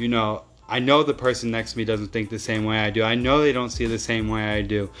 I know the person next to me doesn't think the same way I do. I know they don't see the same way I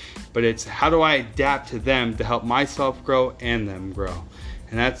do. But it's how do I adapt to them to help myself grow and them grow.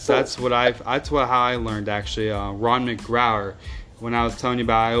 And that's how I learned, actually. Ron McGrawer, when I was telling you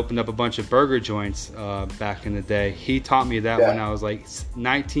about, I opened up a bunch of burger joints back in the day. He taught me that when I was like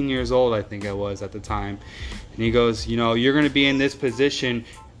 19 years old, I think I was at the time. And he goes, you're going to be in this position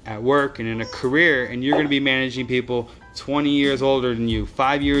at work and in a career, and you're going to be managing people 20 years older than you,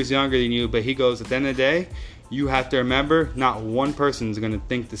 5 years younger than you. But he goes, at the end of the day, you have to remember, not one person is going to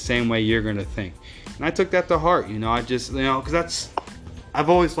think the same way you're going to think. And I took that to heart. I just, because I've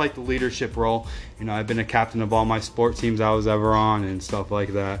always liked the leadership role. I've been a captain of all my sport teams I was ever on and stuff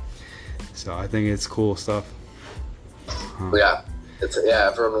like that. So I think it's cool stuff.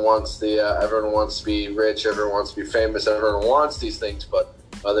 Everyone wants everyone wants to be rich, everyone wants to be famous, everyone wants these things, but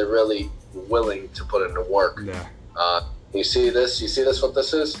are they really willing to put in the work? Yeah. You see this? What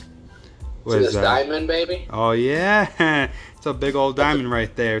this is? What see is this that? Diamond, baby? Oh yeah, it's a big old diamond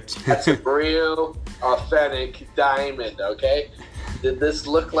right there. That's a real, authentic diamond. Okay. Did this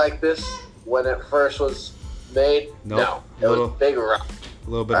look like this when it first was made? Nope. No, it was big rock. A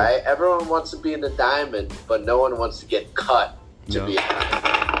little bit. Right? Everyone wants to be in the diamond, but no one wants to get cut to be a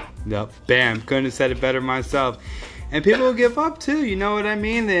diamond. Yep. Bam. Couldn't have said it better myself. And people will give up too, you know what I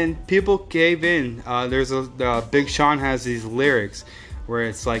mean? And people gave in. There's Big Sean has these lyrics where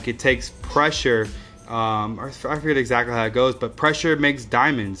it's like it takes pressure. I forget exactly how it goes, but pressure makes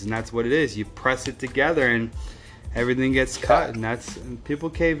diamonds, and that's what it is. You press it together and everything gets cut, and people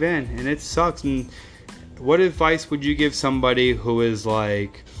cave in, and it sucks. And what advice would you give somebody who is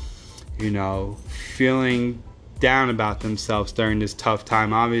like, feeling down about themselves during this tough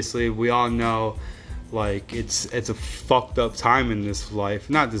time? Obviously, we all know, like, it's a fucked up time in this life,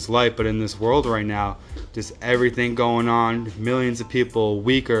 not this life, but in this world right now. Just everything going on. Millions of people a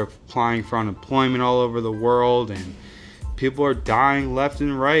week are applying for unemployment all over the world, and people are dying left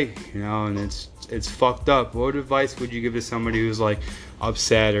and right, and it's fucked up. What advice would you give to somebody who's like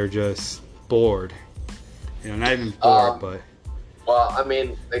upset or just bored? Not even bored, but. Well, I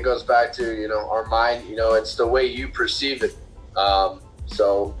mean, it goes back to, our mind, it's the way you perceive it.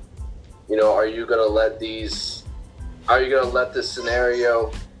 So, are you going to let this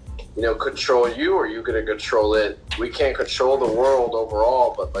scenario, control you, or are you going to control it? We can't control the world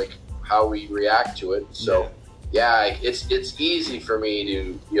overall, but like how we react to it. So, it's easy for me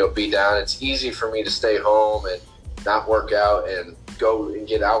to, be down. It's easy for me to stay home and not work out and go and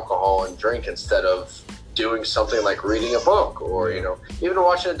get alcohol and drink instead of, doing something like reading a book or, you know, even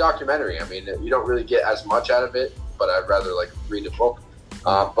watching a documentary. I mean, you don't really get as much out of it, but I'd rather like read a book.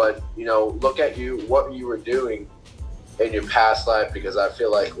 But, you know, look at what you were doing in your past life, because I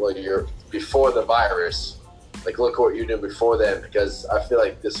feel like, well, you're before the virus, like look what you did before then, because I feel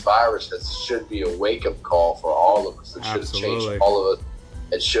like this virus should be a wake-up call for all of us. It should have changed all of us.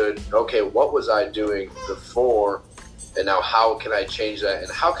 It should, okay, what was I doing before, and now how can I change that,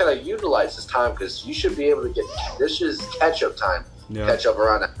 and how can I utilize this time? Because you should be able to this is catch-up time. Catch up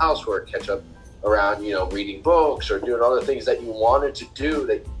around the housework, catch up around, you know, reading books or doing other things that you wanted to do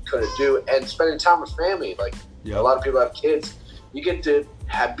that you couldn't do, and spending time with family. Like a lot of people have kids. You get to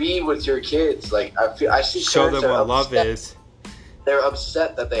be with your kids. Like I see show them what love is. They're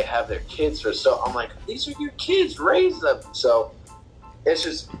upset that they have their kids for so. I'm like, these are your kids, raise them. So it's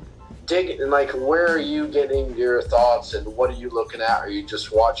just digging. Like, where are you getting your thoughts, and what are you looking at? Are you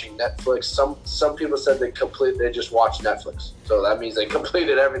just watching Netflix? Some people said they just watched Netflix, so that means they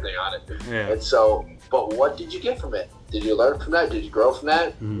completed everything on it. And so, but what did you get from it? Did you learn from that? Did you grow from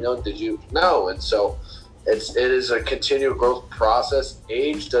that? You know, did you? No. And so it is a continual growth process.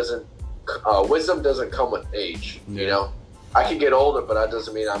 Wisdom doesn't come with age. You know, I can get older, but that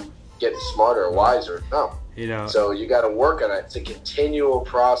doesn't mean I'm getting smarter or wiser. No. You know, so you got to work on it. It's a continual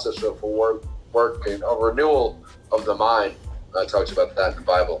process of work and a renewal of the mind. Talks about that in the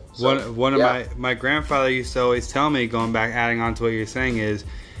Bible. So, one of my grandfather used to always tell me, going back, adding on to what you're saying, is,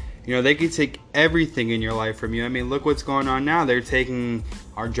 you know, they could take everything in your life from you. I mean, look what's going on now. They're taking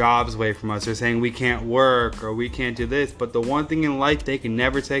our jobs away from us. They're saying we can't work or we can't do this. But the one thing in life they can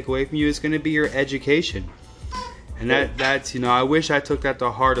never take away from you is going to be your education. And that's, you know, I wish I took that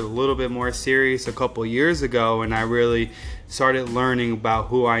to heart a little bit more serious a couple years ago, and I really started learning about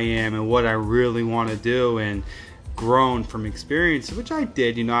who I am and what I really want to do, and grown from experience, which I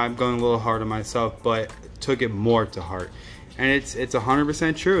did. You know, I'm going a little hard on myself, but took it more to heart. And it's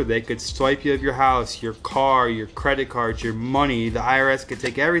 100% true. They could swipe you of your house, your car, your credit cards, your money. The IRS could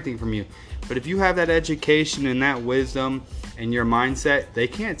take everything from you. But if you have that education and that wisdom and your mindset, they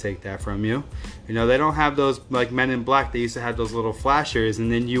can't take that from you. You know, they don't have those, like Men in Black, they used to have those little flashers,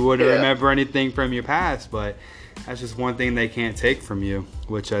 and then you wouldn't remember anything from your past. But that's just one thing they can't take from you,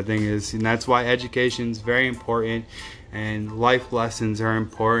 which I think is, and that's why education is very important, and life lessons are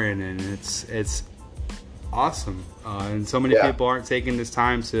important, and it's awesome. And so many people aren't taking this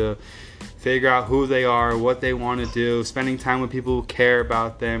time to figure out who they are, what they want to do, spending time with people who care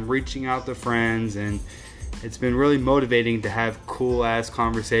about them, reaching out to friends. And it's been really motivating to have cool ass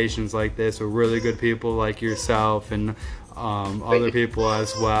conversations like this with really good people like yourself, and other people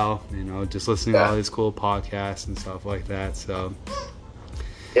as well, you know, just listening to all these cool podcasts and stuff like that. So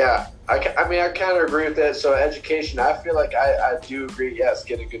I mean, I kind of agree with that. So education, I feel like I do agree, yes,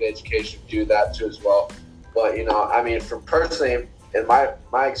 get a good education, do that too as well. But, you know, I mean, from personally, in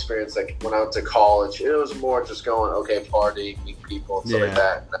my experience, like when I went to college, it was more just going, okay, party, meet people and stuff like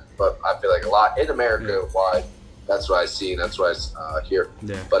that. But I feel like a lot in America wide, that's what I see, and that's what I hear.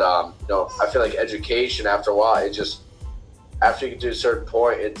 But you know, I feel like education, after a while, it just, after you get to a certain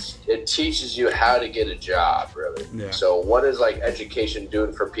point, it teaches you how to get a job, really. So what is like education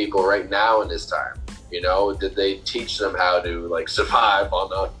doing for people right now in this time? You know, did they teach them how to like survive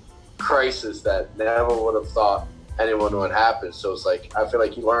on a crisis that never would have thought anyone would happen? So it's like, I feel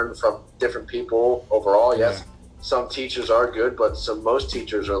like you learn from different people overall. Yes, some teachers are good, but most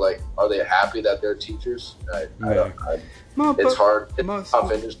teachers are like, are they happy that they're teachers? It's hard. It's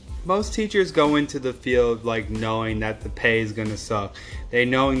tough industry. Most teachers go into the field like knowing that the pay is going to suck. They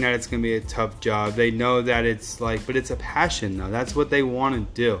knowing that it's going to be a tough job. They know that it's like, but it's a passion though. That's what they want to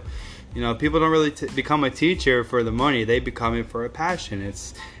do. You know, people don't really become a teacher for the money. They become it for a passion.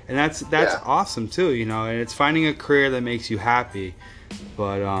 And that's awesome too, you know, and it's finding a career that makes you happy.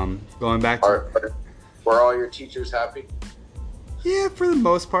 But going back to, were all your teachers happy? Yeah, for the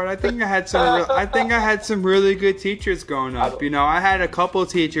most part. I think I had some really good teachers growing up. You know, I had a couple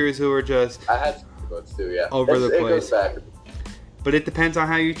teachers who were just I had some good ones too, over the place. It goes back. But it depends on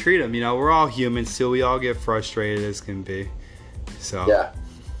how you treat them. You know, we're all humans too. We all get frustrated as can be. So yeah,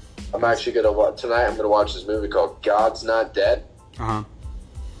 I'm actually gonna watch this movie called God's Not Dead.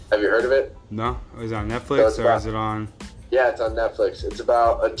 Have you heard of it? No. Is it on Netflix or is it on? Yeah, it's on Netflix. It's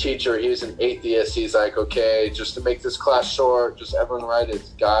about a teacher. He's an atheist. He's like, okay, just to make this class short, just everyone write it.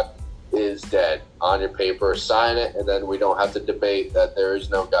 God is dead on your paper. Sign it, and then we don't have to debate that there is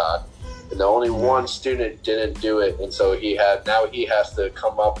no God. And the only one student didn't do it, and so he has to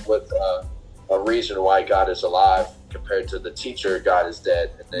come up with a reason why God is alive compared to the teacher, God is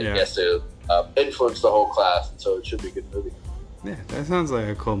dead. And then he has to influence the whole class. And so it should be a good movie. Yeah, that sounds like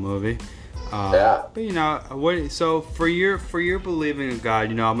a cool movie. But you know what? So for your believing in God,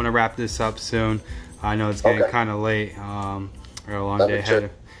 you know, I'm gonna wrap this up soon. I know it's getting kind of late. Or a long day ahead.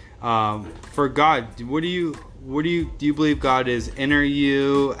 For God, do you believe God is inner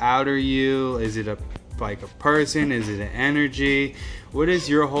you, outer you? Is it like a person? Is it an energy? What is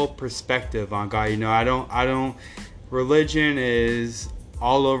your whole perspective on God? You know, I don't. Religion is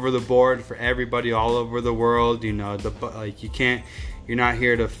all over the board for everybody all over the world. You know, you can't. You're not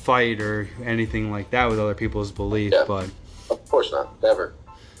here to fight or anything like that with other people's beliefs. Yeah, but of course not. Never.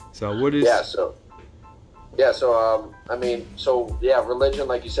 So what is? Religion,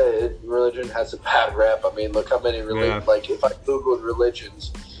 like you said, religion has a bad rep. I mean, look how many religions. Like, if I googled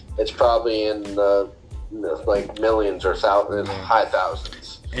religions, it's probably in the like millions or thousands, high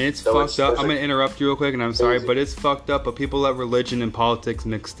thousands. And it's fucked up. I'm gonna interrupt you real quick, and I'm sorry, but it's fucked up. But people let religion and politics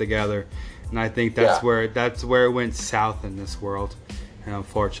mix together, and I think that's where it went south in this world. And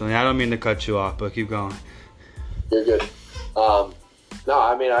unfortunately, I don't mean to cut you off, but keep going. You're good. No,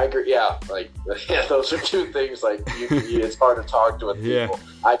 I mean, I agree. Yeah, those are two things. Like, it's hard to talk to with people. Yeah.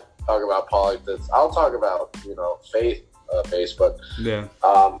 I talk about politics. I'll talk about faith based, but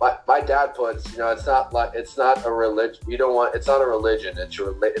my dad puts it's not a religion. It's not a religion.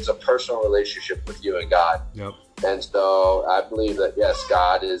 It's a personal relationship with you and God. Yep. And so I believe that yes,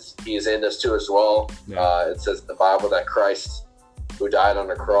 God He's in us too as well. Yeah. It says in the Bible that Christ, who died on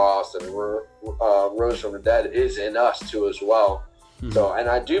the cross and rose from the dead, is in us too as well. Mm-hmm. So, and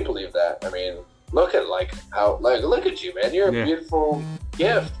I do believe that. I mean, look at look at you, man. You're a beautiful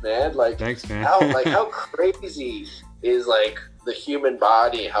gift, man. Like, thanks, man. how crazy is the human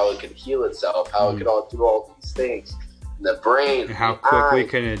body, how it can heal itself, how it can all do all these things. The brain, and how quick we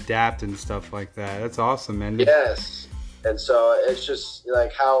can adapt and stuff like that. That's awesome, man. Yes. And so it's just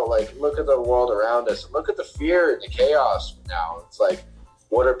look at the world around us. Look at the fear and the chaos now. It's like,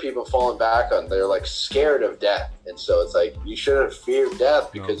 what are people falling back on? They're scared of death. And so it's you shouldn't fear death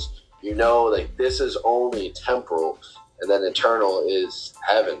because this is only temporal, and then eternal is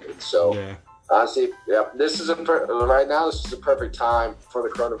heaven. And so honestly, this is right now. This is a perfect time for the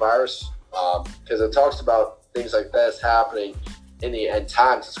coronavirus because it talks about things like this happening in the end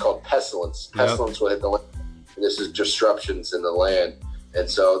times. It's called pestilence. Pestilence will hit the land. And this is disruptions in the land. And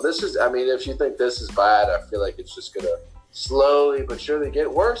so this is, if you think this is bad, I feel like it's just going to slowly but surely get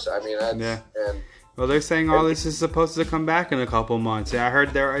worse. Well, they're saying all this is supposed to come back in a couple months. I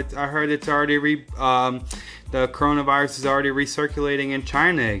heard it's already the coronavirus is already recirculating in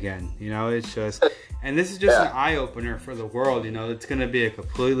China again. It's just, and this is just an eye opener for the world. It's going to be a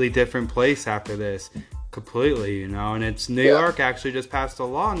completely different place after this, completely. And it's New York actually just passed a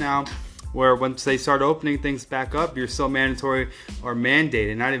law now where once they start opening things back up, you're still mandatory or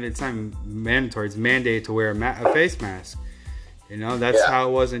mandated. It's not mandatory. It's mandated to wear a face mask. That's how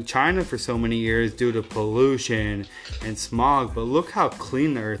it was in China for so many years due to pollution and smog. But look how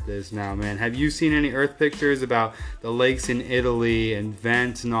clean the earth is now, man. Have you seen any earth pictures about the lakes in Italy and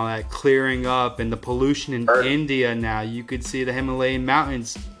vents and all that clearing up and the pollution in India now? You could see the Himalayan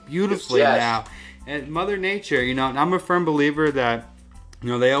mountains beautifully now. And Mother Nature, and I'm a firm believer that,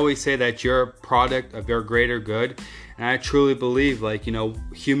 they always say that you're a product of your greater good. And I truly believe,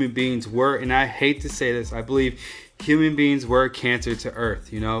 human beings were, and I hate to say this, I believe human beings were cancer to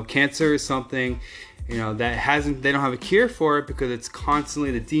earth. Cancer is something, that they don't have a cure for it because it's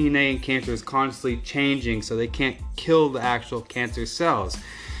constantly, the DNA in cancer is constantly changing, so they can't kill the actual cancer cells.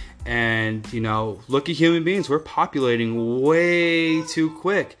 And, look at human beings, we're populating way too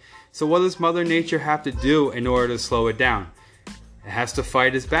quick. So what does Mother Nature have to do in order to slow it down? It has to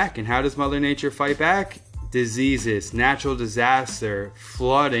fight us back. And how does Mother Nature fight back? Diseases, natural disaster,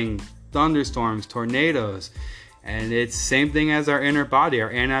 flooding, thunderstorms, tornadoes. And it's same thing as our inner body.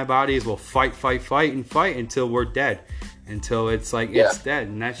 Our antibodies will fight until we're dead. Until it's it's dead.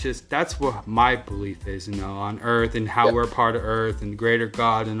 And that's what my belief is, on earth and how we're part of earth and greater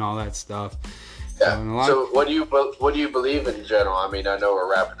God and all that stuff. Yeah. So what do you believe in general? I know we're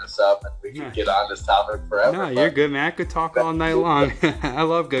wrapping this up and we can get on this topic forever. No, you're good, man. I could talk all night long. I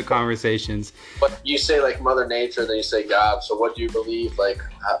love good conversations. But you say Mother Nature, then you say God. So what do you believe?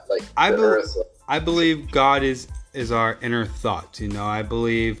 I believe God is our inner thought. I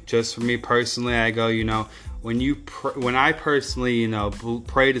believe, just for me personally, I go, when I personally,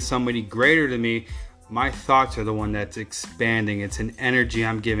 pray to somebody greater than me, my thoughts are the one that's expanding. It's an energy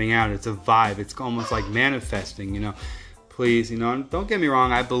I'm giving out. It's a vibe. It's almost like manifesting, Please, don't get me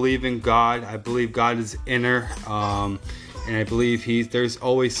wrong. I believe in God. I believe God is inner. And I believe there's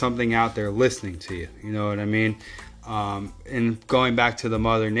always something out there listening to you. You know what I mean? And going back to the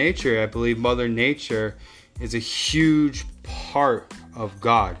Mother Nature, I believe Mother Nature is a huge part of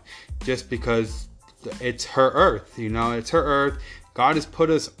God. just because it's her earth, you know, it's her earth. God has put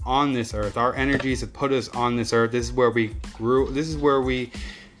us on this earth. Our energies have put us on this earth. This is where we grew. This is where we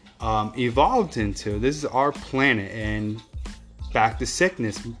evolved into. This is our planet. And back to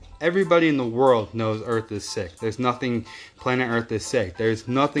sickness. Everybody in the world knows Earth is sick. There's nothing, planet Earth is sick. There's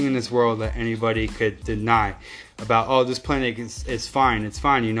nothing in this world that anybody could deny about, oh, this planet is fine. It's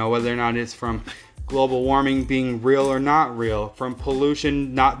fine, you know, whether or not it's from global warming being real or not real, from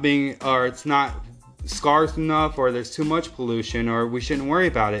pollution not being, or it's not scarce enough, or there's too much pollution, or we shouldn't worry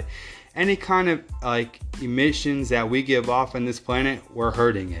about it. Any kind of like emissions that we give off on this planet, we're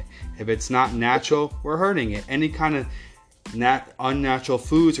hurting it. If it's not natural, we're hurting it. Any kind of unnatural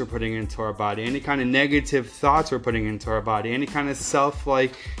foods we're putting into our body, any kind of negative thoughts we're putting into our body, any kind of self,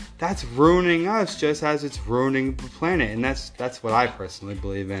 like, that's ruining us just as it's ruining the planet. And that's what I personally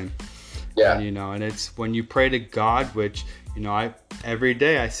believe in. Yeah. And, you know, and it's when you pray to God, which, you know, every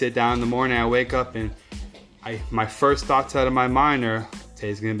day I sit down in the morning, I wake up and my first thoughts out of my mind are,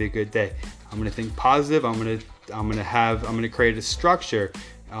 today's gonna be a good day. I'm gonna think positive. I'm gonna create a structure,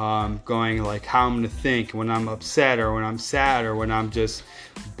 going like how I'm gonna think when I'm upset or when I'm sad or when I'm just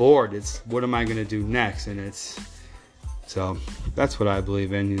bored. It's what am I gonna do next? And so that's what I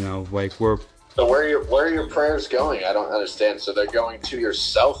believe in. You know, like So where are your prayers going? I don't understand. So they're going to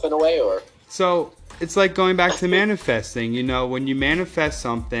yourself in a way, or? So it's like going back to manifesting. You know, when you manifest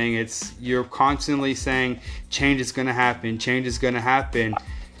something, you're constantly saying change is gonna happen. Change is gonna happen.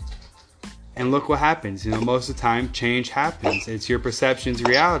 And look what happens. You know, most of the time, change happens. It's your perception's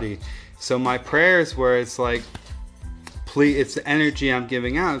reality. So my prayers, where it's like, please, it's the energy I'm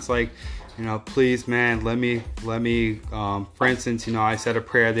giving out. It's like, you know, please, man, let me. For instance, you know, I said a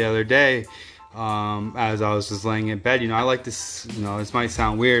prayer the other day, as I was just laying in bed. You know, I like this. You know, this might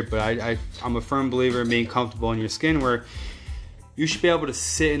sound weird, but I'm a firm believer in being comfortable in your skin, where you should be able to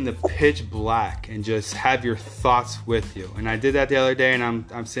sit in the pitch black and just have your thoughts with you. And I did that the other day, and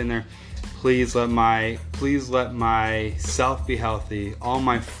I'm sitting there. Please let myself be healthy. All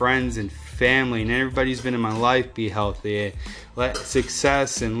my friends and family and everybody who's been in my life be healthy. Let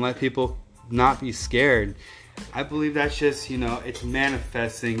success and let people not be scared. I believe that's just, you know, it's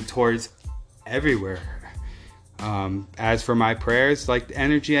manifesting towards everywhere. As for my prayers, like the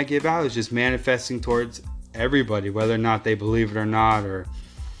energy I give out is just manifesting towards everybody, whether or not they believe it or not. Or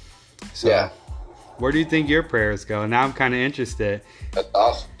so. Yeah. Where do you think your prayers go? Now I'm kind of interested. That's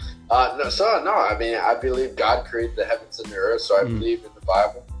awesome. I mean, I believe God created the heavens and the earth, so I believe in the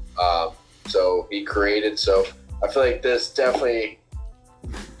Bible. So He created. So I feel like this definitely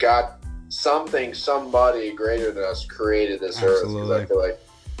got somebody greater than us created this earth. Because I feel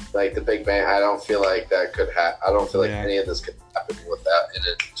like the Big Bang. I don't feel like that could happen. I don't feel like any of this could happen without, and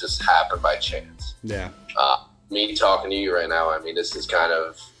it just happened by chance. Yeah. Me talking to you right now. I mean, this is kind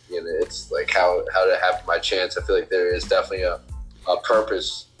of, you know, it's like how it happened by chance. I feel like there is definitely a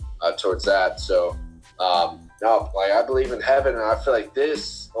purpose towards that. So no, like, I believe in heaven, and I feel like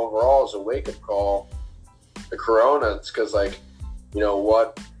this overall is a wake-up call. The corona, it's because, like, you know,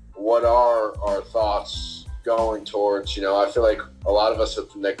 what are our thoughts going towards? You know, I feel like a lot of us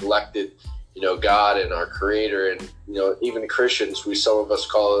have neglected, you know, God and our creator, and, you know, even Christians, some of us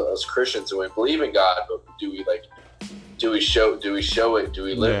call us Christians and we believe in God, but do we show it? Do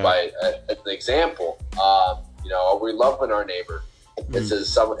we live by it as an example? You know, are we loving our neighbor? It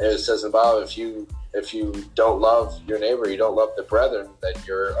says in the Bible, if you don't love your neighbor, you don't love the brethren, then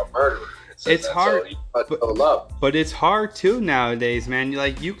you're a murderer. It's hard, but it's hard too nowadays, man.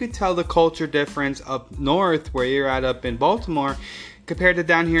 Like, you could tell the culture difference up north, where you're up in Baltimore, compared to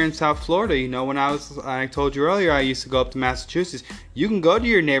down here in South Florida. You know, when I told you earlier, I used to go up to Massachusetts. You can go to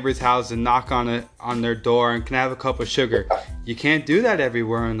your neighbor's house and knock on their door and can have a cup of sugar. You can't do that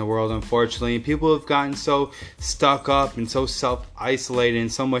everywhere in the world, unfortunately. People have gotten so stuck up and so self-isolated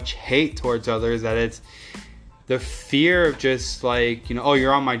and so much hate towards others that it's the fear of just like, you know, oh,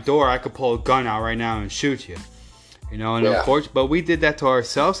 you're on my door, I could pull a gun out right now and shoot you. You know, and unfortunately, but we did that to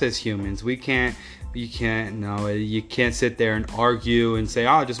ourselves as humans. You can't sit there and argue and say,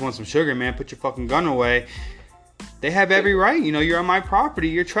 oh, I just want some sugar, man, put your fucking gun away. They have every right. You know, you're on my property,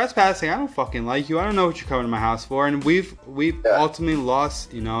 you're trespassing, I don't fucking like you, I don't know what you're coming to my house for. And we've ultimately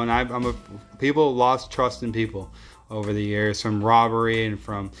lost, you know, and people lost trust in people over the years, from robbery and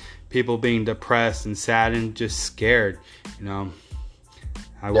from people being depressed and sad and just scared. You know,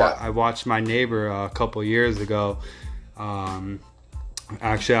 I watched my neighbor a couple years ago.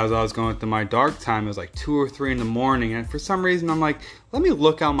 Actually, as I was going through my dark time, it was like 2 or 3 in the morning, and for some reason I'm like, let me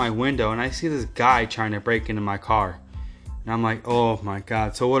look out my window, and I see this guy trying to break into my car. And I'm like, oh my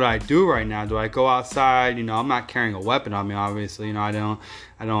God. So what do I do right now? Do I go outside? You know, I'm not carrying a weapon on me, obviously. You know, I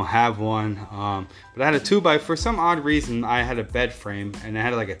don't have one. But I had a 2x4. For some odd reason, I had a bed frame, and I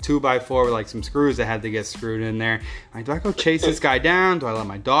had like a 2x4 with like some screws that had to get screwed in there. Like, do I go chase this guy down? Do I let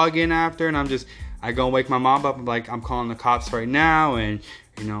my dog in after? And I go and wake my mom up. I'm like, I'm calling the cops right now. And,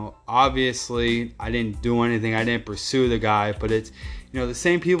 you know, obviously I didn't do anything. I didn't pursue the guy, but it's, you know, the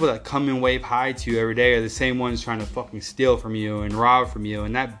same people that come and wave hi to you every day are the same ones trying to fucking steal from you and rob from you.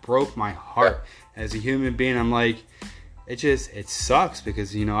 And that broke my heart as a human being. I'm like, it sucks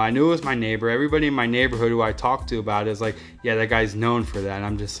because, you know, I knew it was my neighbor. Everybody in my neighborhood who I talked to about it is like, yeah, that guy's known for that. And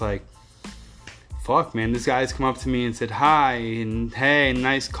I'm just like, fuck, man, this guy's come up to me and said hi and hey,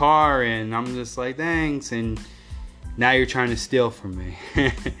 nice car. And I'm just like, thanks. And now you're trying to steal from me.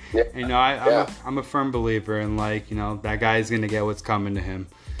 You know, I'm a firm believer in, like, you know, that guy's going to get what's coming to him.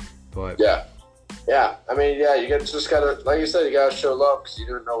 But yeah. I mean, you just got to, like you said, you got to show love because you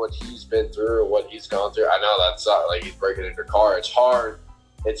don't know what he's been through or what he's gone through. I know that's not, like, he's breaking into your car. It's hard.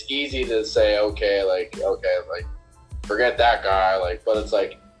 It's easy to say, okay, forget that guy. Like, but it's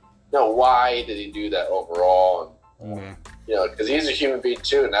like, no, why did he do that overall? And, you know, because he's a human being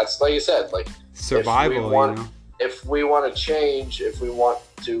too. And that's, like you said, like, survival, you know. If we want to change, if we want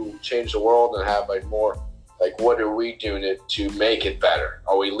to change the world and have like more, like what are we doing to make it better?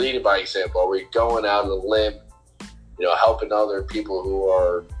 Are we leading by example? Are we going out on a limb, you know, helping other people who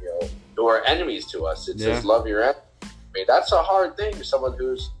are, you know, who are enemies to us? It says love your enemy. I mean, that's a hard thing for someone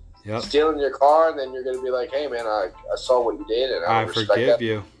who's stealing your car, and then you're going to be like, hey man, I saw what you did, and I forgive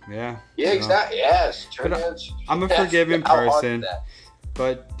you. Yeah, exactly. Yes, I'm a forgiving person.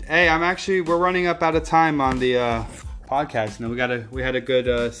 But hey, we're running up out of time on the podcast. You know, we had a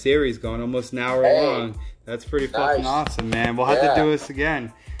good series going, almost an hour long. That's pretty fucking awesome, man. We'll have to do this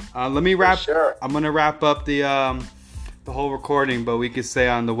again. Let me wrap. Sure. I'm gonna wrap up the whole recording, but we could stay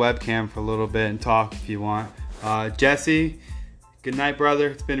on the webcam for a little bit and talk if you want. Jesse, good night, brother.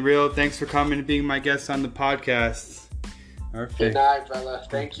 It's been real. Thanks for coming and being my guest on the podcast. Perfect. Good night, fella.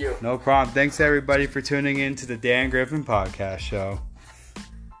 Thank you. No problem. Thanks everybody for tuning in to the Dan Griffin Podcast Show.